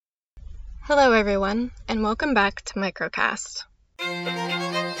Hello everyone, and welcome back to Microcast.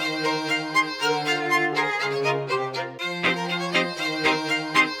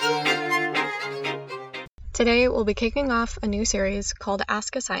 Today we'll be kicking off a new series called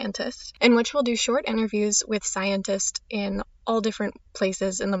Ask a Scientist, in which we'll do short interviews with scientists in all different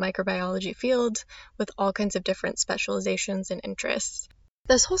places in the microbiology field with all kinds of different specializations and interests.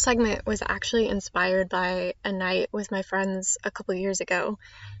 This whole segment was actually inspired by a night with my friends a couple years ago,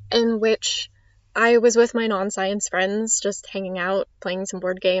 in which I was with my non-science friends just hanging out, playing some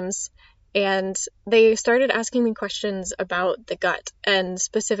board games, and they started asking me questions about the gut, and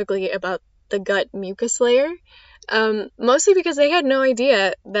specifically about the gut mucus layer, mostly because they had no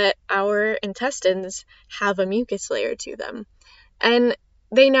idea that our intestines have a mucus layer to them. And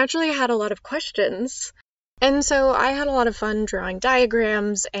they naturally had a lot of questions. And so I had a lot of fun drawing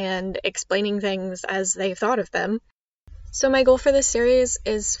diagrams and explaining things as they thought of them. So my goal for this series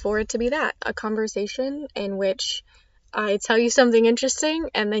is for it to be that, a conversation in which I tell you something interesting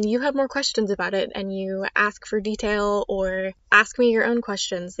and then you have more questions about it and you ask for detail or ask me your own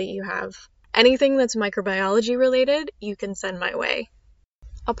questions that you have. Anything that's microbiology related, you can send my way.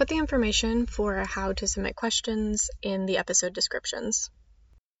 I'll put the information for how to submit questions in the episode descriptions.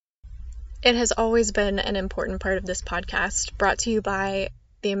 It has always been an important part of this podcast, brought to you by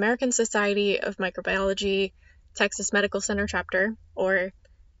the American Society of Microbiology, Texas Medical Center chapter, or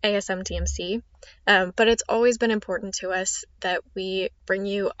ASMTMC, but it's always been important to us that we bring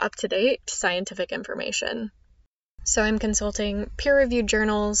you up-to-date scientific information. So I'm consulting peer-reviewed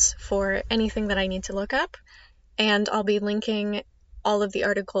journals for anything that I need to look up, and I'll be linking all of the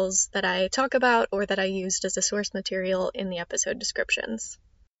articles that I talk about or that I used as a source material in the episode descriptions.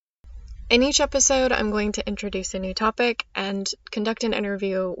 In each episode, I'm going to introduce a new topic and conduct an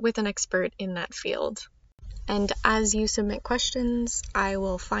interview with an expert in that field. And as you submit questions, I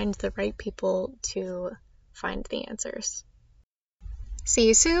will find the right people to find the answers. See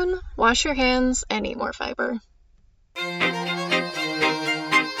you soon, wash your hands, and eat more fiber.